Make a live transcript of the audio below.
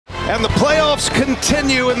And the playoffs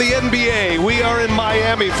continue in the NBA. We are in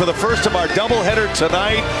Miami for the first of our doubleheader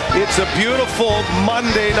tonight. It's a beautiful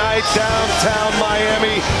Monday night downtown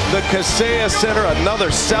Miami. The Kaseya Center, another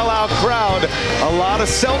sellout crowd. A lot of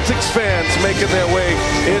Celtics fans making their way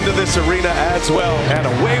into this arena as well. And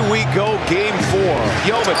away we go, game 4.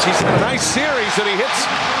 Jovic, he's had a nice series and he hits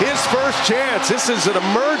his first chance. This is an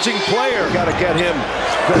emerging player. Got to get him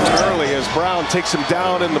going early as Brown takes him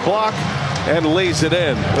down in the block and lays it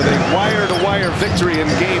in with a wire-to-wire victory in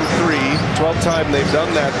Game 3. 12th time they've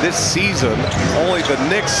done that this season. Only the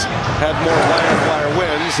Knicks had more wire-to-wire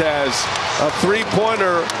wins as a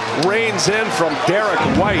three-pointer rains in from Derek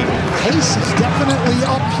White. Pace is definitely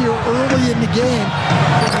up here early in the game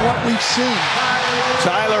from what we've seen.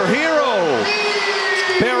 Tyler Hero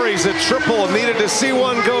buries a triple. Needed to see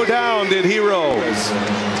one go down, did Hero.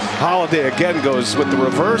 Holiday again goes with the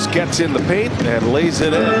reverse, gets in the paint and lays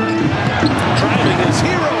it in. Driving is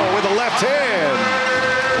Hero with a left hand.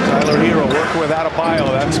 Tyler Hero working with Adebayo.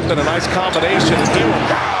 That's been a nice combination. Hero,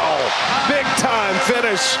 wow! Big time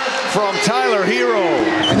finish from Tyler Hero.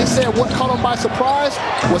 And he said what caught him by surprise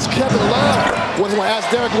was Kevin Love. As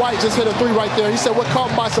Derek White just hit a 3 right there, he said what caught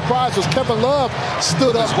him by surprise was Kevin Love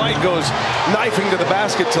stood up. As White goes knifing to the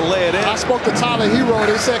basket to lay it in. I spoke to Tyler Hero and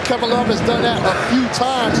they said Kevin Love has done that a few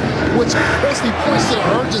times, which basically points to the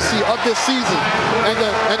urgency of this season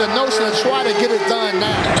and the notion to try to get it done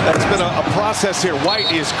now. That's been a process here.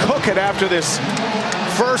 White is cooking after this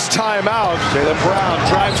first time out. Jaylen Brown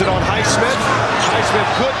drives it on Highsmith. Highsmith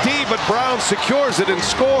good D, but Brown secures it and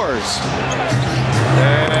scores.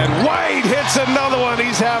 And White hits another one.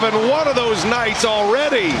 He's having one of those nights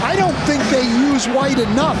already. I don't think they use White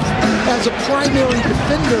enough as a primary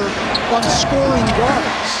defender on scoring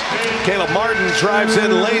guards. Caleb Martin drives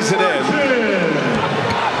in, lays it in.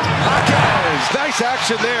 Hawkins, nice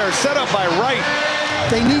action there, set up by Wright.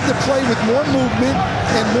 They need to play with more movement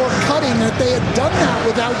and more cutting. That they had done that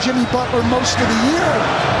without Jimmy Butler most of the year,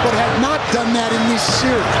 but had not done that in this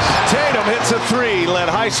series. Tatum hits a 3,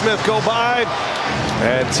 let Highsmith go by.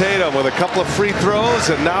 And Tatum with a couple of free throws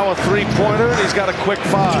and now a three-pointer. He's got a quick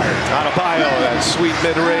 5. Adebayo, that sweet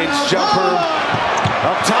mid-range jumper.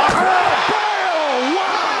 Up top. Adebayo!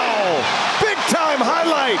 Wow! Big-time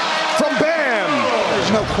highlight from Bam.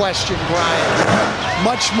 There's no question, Brian.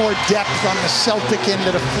 Much more depth on the Celtic end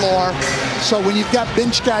of the floor. So when you've got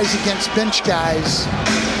bench guys against bench guys,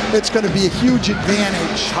 it's going to be a huge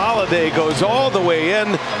advantage. Holiday goes all the way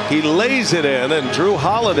in. He lays it in, and Drew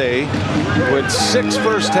Holiday with 6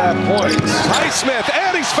 first-half points. Highsmith,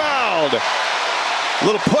 and he's fouled.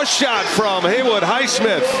 Little push shot from Haywood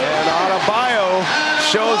Highsmith. And Adebayo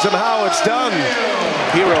shows him how it's done.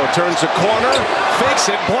 Hero turns a corner, fakes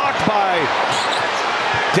it, blocked by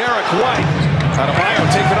Derek White. Adebayo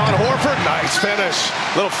taking on Horford. Nice finish.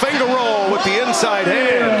 Little finger roll with the inside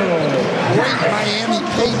hand. Great Miami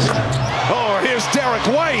pace. Oh, here's Derek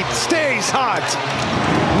White. Stays hot.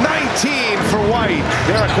 19 for White.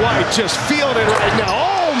 Derek White just feeling it right now.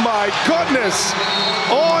 Oh, my goodness.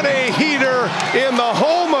 On a heater in the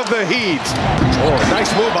home of the Heat. Oh, nice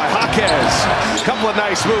move by Jaquez. Couple of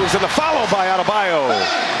nice moves and the follow by Adebayo.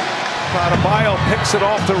 Adebayo picks it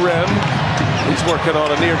off the rim. He's working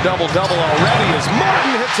on a near double-double already as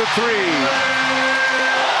Martin hits a 3.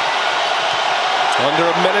 Under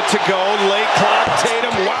a minute to go, late clock,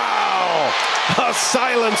 Tatum, wow! A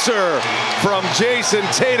silencer from Jason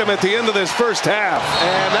Tatum at the end of this first half.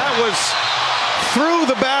 And that was through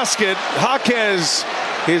the basket. Jaquez,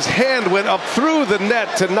 his hand went up through the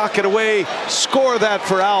net to knock it away. Score that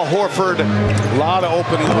for Al Horford. A lot of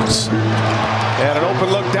open looks. And an open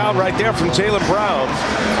look down right there from Jaylen Brown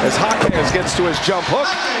as Hawkins gets to his jump hook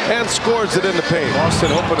and scores it in the paint. Boston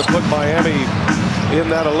hoping to put Miami in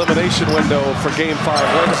that elimination window for Game 5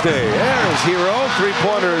 Wednesday. There's Hero,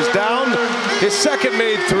 three-pointer is down. His second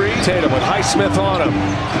made 3. Tatum with Highsmith on him.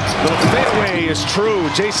 Little fadeaway is true.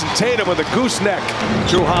 Jason Tatum with a gooseneck.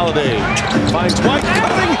 Drew Holiday finds White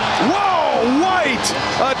cutting. Whoa, White!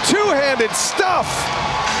 A two-handed stuff.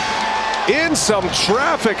 In some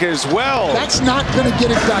traffic as well. That's not going to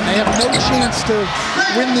get it done. They have no chance to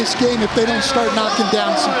win this game if they don't start knocking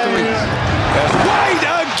down some threes. And White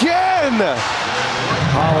again!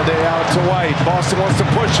 Holiday out to White. Boston wants to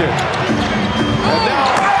push it. And now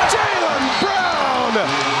Jaylen Brown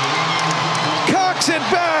cocks it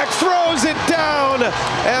back, throws it down,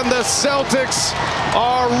 and the Celtics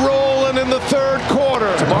are rolling in the third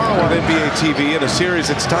quarter. Tomorrow on NBA TV in a series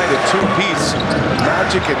that's tied at 2-piece.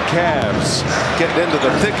 Magic and Cavs getting into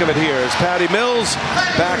the thick of it here as Patty Mills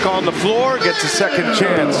back on the floor, gets a second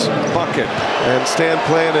chance bucket. And Stan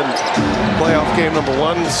playing in playoff game number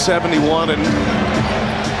 171 and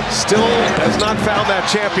still has not found that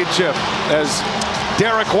championship, as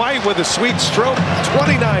Derek White with a sweet stroke.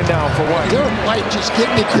 29 now for White. Derek White just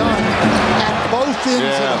getting it done at both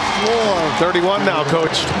ends of the floor. 31 now,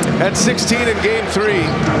 coach. At 16 in game 3.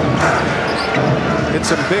 Hit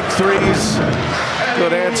some big threes.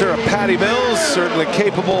 Good answer. Patty Mills, certainly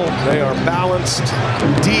capable. They are balanced,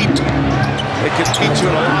 deep. They can beat you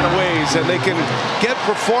in a lot of ways, and they can get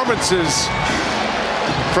performances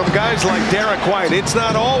from guys like Derek White. It's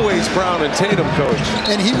not always Brown and Tatum, coach.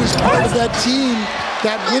 And he was part of that team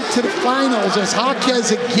that went to the finals, as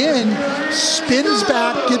Jaquez again spins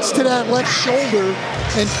back, gets to that left shoulder,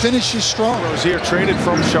 and finishes strong. Rozier traded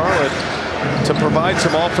from Charlotte to provide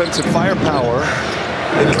some offensive firepower.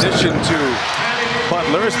 In addition to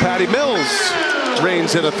Butler's, Patty Mills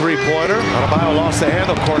reigns in a three-pointer. Adebayo lost the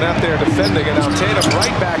handle. Cornette there defending it. Now Tatum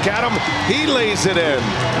right back at him. He lays it in.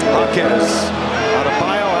 Jaquez.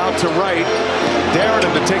 Adebayo out to right. Daring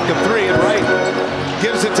him to take the three, and Wright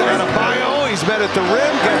gives it to Adebayo. He's met at the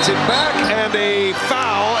rim, gets it back, and a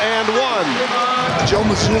foul and one. Joe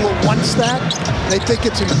Mazzulla wants that. They think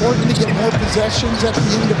it's important to get more possessions at the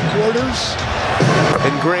end of quarters.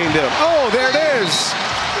 Ingrained him. Oh, there it is.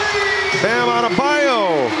 Bam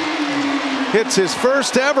Adebayo hits his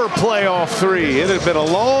first ever playoff three. It had been a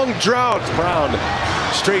long drought. Brown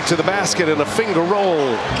straight to the basket and a finger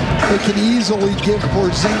roll. They can easily give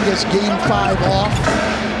Porzingis game 5 off,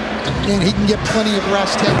 and he can get plenty of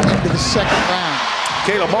rest heading into the second round.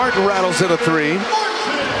 Caleb Martin rattles in a three.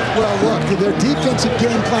 Well, look, their defensive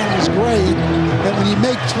game plan was great, and when you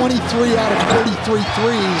make 23 out of 33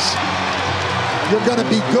 threes, you're going to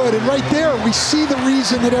be good. And right there, we see the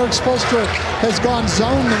reason that Eric Spoelstra has gone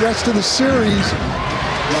zone the rest of the series.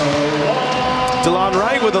 DeLon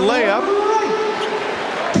Wright with a layup.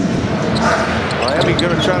 Miami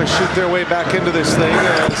going to try to shoot their way back into this thing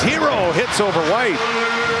as Hero hits over White.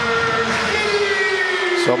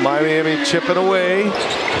 So Miami chipping away.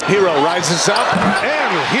 Hero rises up,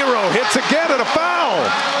 and Hero hits again, and a foul.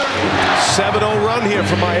 7-0 run here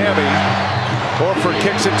for Miami. Horford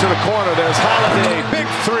kicks it to the corner. There's Holiday. Big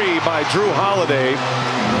three by Drew Holiday.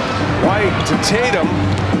 White to Tatum.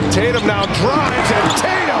 Tatum now drives, and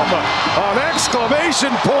Tatum on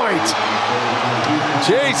exclamation point.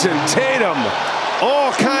 Jason Tatum,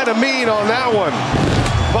 all kind of mean on that one.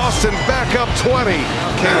 Boston back up 20.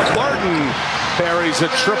 Caleb Martin buries a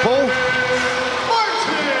triple.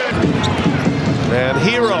 And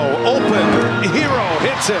Hero open. Hero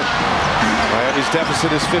hits it. Miami's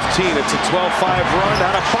deficit is 15. It's a 12-5 run.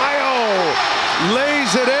 Adebayo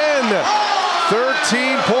lays it in.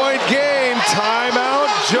 13-point game. Timeout,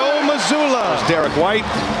 Joe Mazzulla. Derek White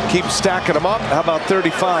keeps stacking them up. How about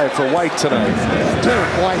 35 for White tonight?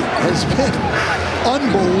 Derek White has been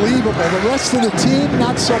unbelievable. The rest of the team,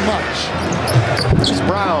 not so much. As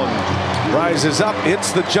Brown rises up,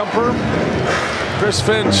 hits the jumper. Chris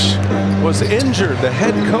Finch was injured, the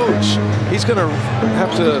head coach. He's going to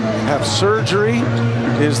have surgery,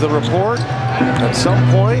 is the report, at some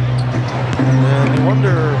point. And you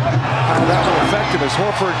wonder how that will affect him as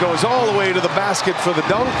Horford goes all the way to the basket for the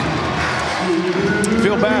dunk.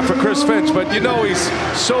 Feel bad for Chris Finch, but you know he's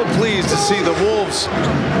so pleased to see the Wolves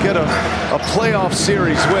get a playoff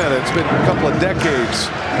series win. It's been a couple of decades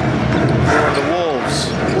for the Wolves.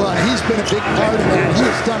 Well, he's been a big part of that. He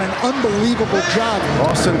has done an unbelievable job.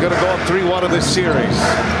 Boston going to go up 3-1 in this series.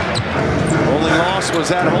 Only loss was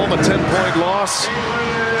at home, a 10-point loss.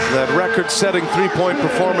 That record-setting three-point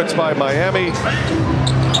performance by Miami.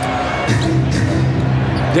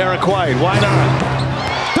 Derek White, why not?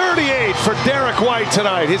 38 for Derek White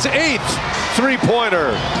tonight. His 8th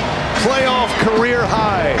three-pointer. Playoff career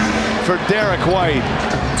high for Derek White.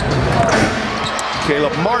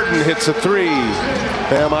 Caleb Martin hits a three.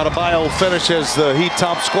 Bam Adebayo finishes the Heat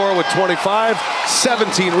top scorer with 25,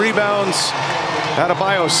 17 rebounds.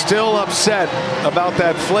 Adebayo still upset about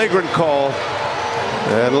that flagrant call,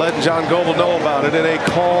 and letting John Goble know about it in a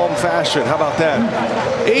calm fashion. How about that?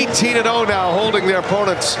 18-0 now, holding their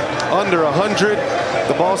opponents under 100.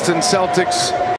 The Boston Celtics